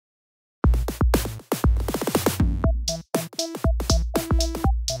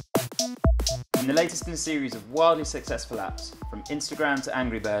In the latest in a series of wildly successful apps, from Instagram to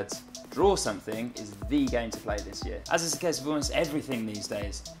Angry Birds, Draw Something is the game to play this year. As is the case with almost everything these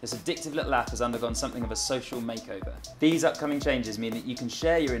days, this addictive little app has undergone something of a social makeover. These upcoming changes mean that you can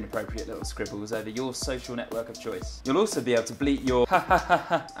share your inappropriate little scribbles over your social network of choice. You'll also be able to bleat your ha ha ha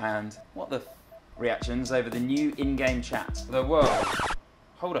ha and what the f reactions over the new in-game chat. Although, whoa,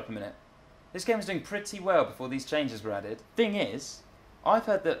 hold up a minute. This game was doing pretty well before these changes were added. Thing is, I've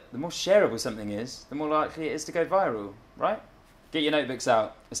heard that the more shareable something is, the more likely it is to go viral, right? Get your notebooks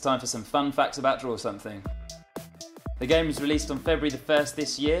out. It's time for some fun facts about Draw Something. The game was released on February the 1st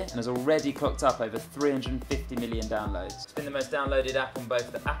this year and has already clocked up over 350 million downloads. It's been the most downloaded app on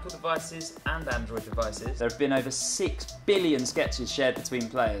both the Apple devices and Android devices. There have been over 6 billion sketches shared between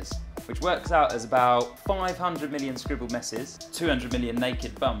players, which works out as about 500 million scribbled messes, 200 million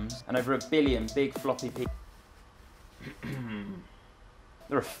naked bums, and over 1 billion big floppy p.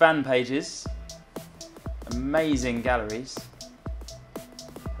 There are fan pages, amazing galleries,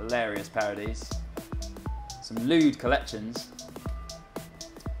 hilarious parodies, some lewd collections,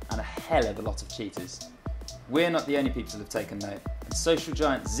 and a hell of a lot of cheaters. We're not the only people that have taken note, and social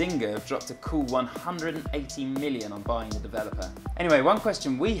giant Zynga have dropped a cool 180 million on buying the developer. Anyway, one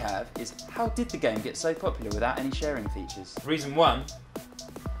question we have is, how did the game get so popular without any sharing features? Reason 1,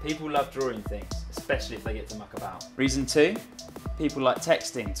 people love drawing things, especially if they get to muck about. Reason 2, people like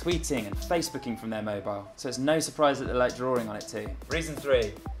texting, tweeting and Facebooking from their mobile, so it's no surprise that they like drawing on it too. Reason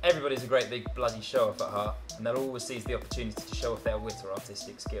 3, everybody's a great big bloody show-off at heart, and they'll always seize the opportunity to show off their wit or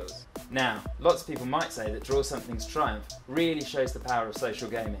artistic skills. Now, lots of people might say that Draw Something's triumph really shows the power of social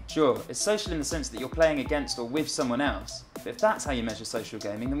gaming. Sure, it's social in the sense that you're playing against or with someone else, but if that's how you measure social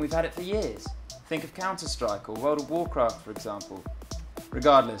gaming, then we've had it for years. Think of Counter-Strike or World of Warcraft, for example.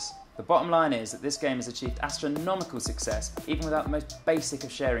 Regardless, the bottom line is that this game has achieved astronomical success even without the most basic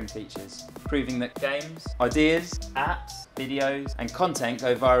of sharing features, proving that games, ideas, apps, videos and content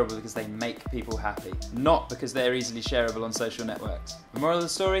go viral because they make people happy, not because they're easily shareable on social networks. The moral of the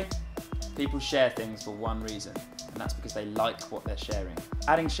story? People share things for one reason, and that's because they like what they're sharing.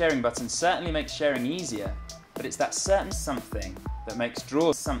 Adding sharing buttons certainly makes sharing easier, but it's that certain something that makes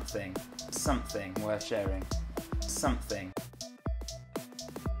Draw Something worth sharing. Something.